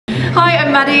Hi,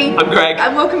 I'm Maddie. I'm Greg.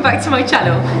 And welcome back to my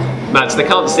channel. Mads, they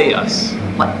can't see us.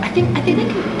 What? I think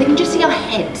they can just see our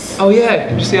heads. Oh yeah, you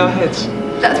can just see our heads.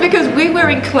 That's because we're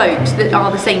wearing cloaks that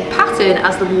are the same pattern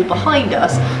as the wall behind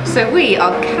us, so we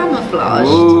are camouflaged.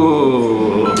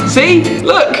 Ooh. See?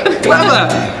 Look!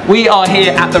 Clever! We are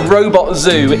here at the Robot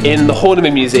Zoo in the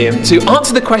Horniman Museum to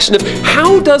answer the question of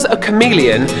how does a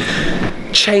chameleon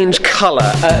change colour?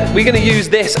 We're going to use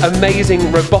this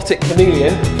amazing robotic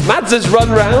chameleon. Mads has run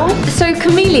round. So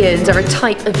chameleons are a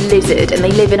type of lizard and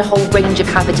they live in a whole range of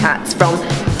habitats from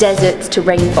deserts to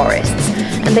rainforests.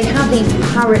 And they have these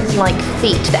parrot-like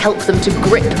feet that help them to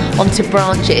grip onto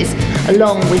branches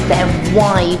along with their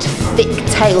wide, thick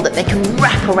tail that they can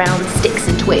wrap around sticks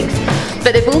and twigs.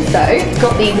 But they've also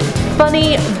got these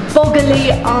funny,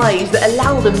 boggly eyes that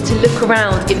allow them to look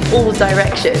around in all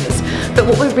directions. But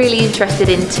what we're really interested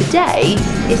in today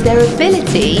is their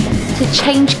ability to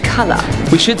change colour.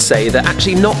 We should say that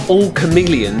actually not all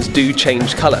chameleons do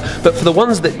change colour, but for the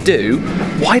ones that do,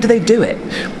 why do they do it?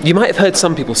 You might have heard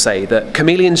some people say that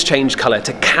chameleons change colour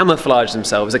to camouflage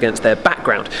themselves against their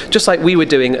background, just like we were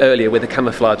doing earlier with the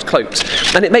camouflage cloaks.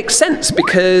 And it makes sense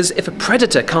because if a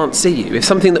predator can't see you, if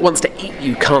something that wants to eat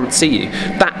you can't see you,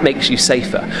 that makes you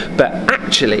safer. But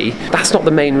actually, that's not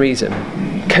the main reason.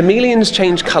 Chameleons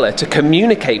change colour to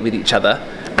communicate with each other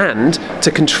and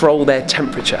to control their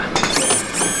temperature.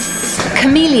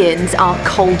 Chameleons are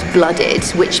cold-blooded,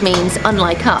 which means,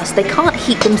 unlike us, they can't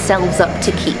heat themselves up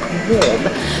to keep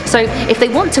warm. So if they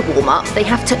want to warm up, they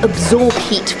have to absorb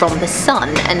heat from the sun,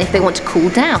 and if they want to cool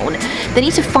down, they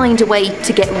need to find a way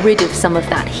to get rid of some of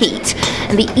that heat.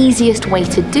 And the easiest way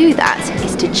to do that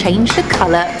is to change the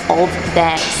colour of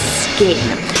their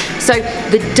skin. So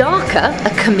the darker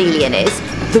a chameleon is,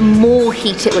 the more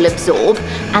heat it will absorb,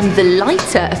 and the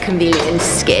lighter a chameleon's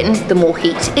skin, the more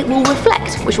heat it will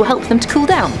reflect, which will help them to cool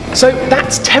down. So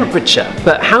that's temperature,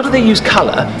 but how do they use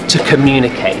colour to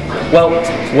communicate? Well,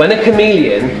 when a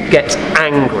chameleon gets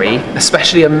angry,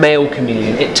 especially a male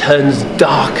chameleon, it turns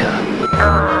darker.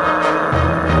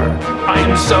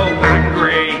 I'm so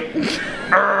angry.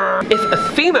 If a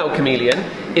female chameleon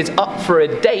is up for a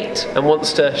date and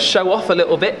wants to show off a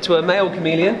little bit to a male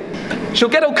chameleon, she'll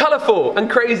get all colourful and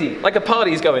crazy, like a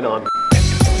party's going on.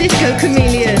 Disco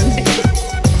chameleons.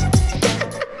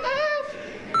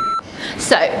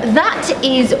 So that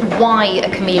is why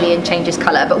a chameleon changes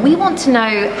colour, but we want to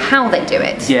know how they do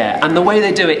it. Yeah, and the way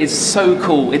they do it is so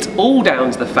cool. It's all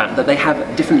down to the fact that they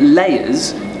have different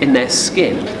layers in their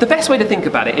skin. The best way to think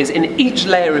about it is in each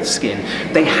layer of skin,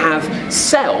 they have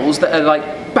cells that are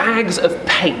like bags of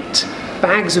paint,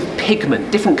 bags of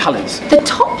pigment, different colours. The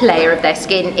top layer of their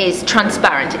skin is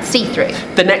transparent, it's see-through.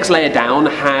 The next layer down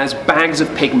has bags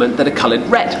of pigment that are coloured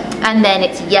red. And then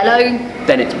it's yellow.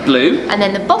 Then it's blue. And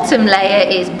then the bottom layer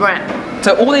is brown.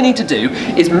 So all they need to do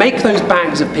is make those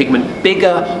bags of pigment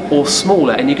bigger or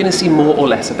smaller, and you're going to see more or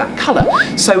less of that colour.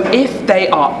 So if they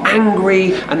are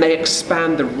angry and they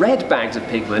expand the red bags of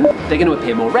pigment, they're going to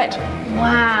appear more red.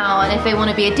 Wow, and if they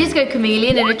want to be a disco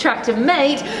chameleon and attract a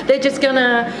mate, they're just going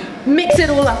to mix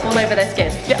it all up all over their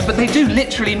skin. Yeah, but they do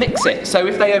literally mix it. So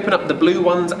if they open up the blue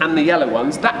ones and the yellow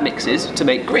ones, that mixes to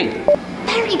make green.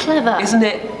 Very clever. Isn't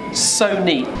it so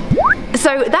neat?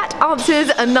 So that answers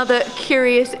another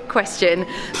curious question.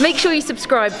 Make sure you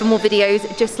subscribe for more videos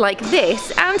just like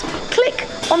this and click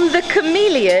on the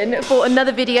chameleon for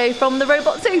another video from the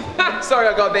Robot Zoo. Sorry,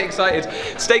 I got a bit excited.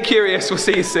 Stay curious, we'll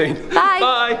see you soon. Bye.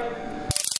 Bye.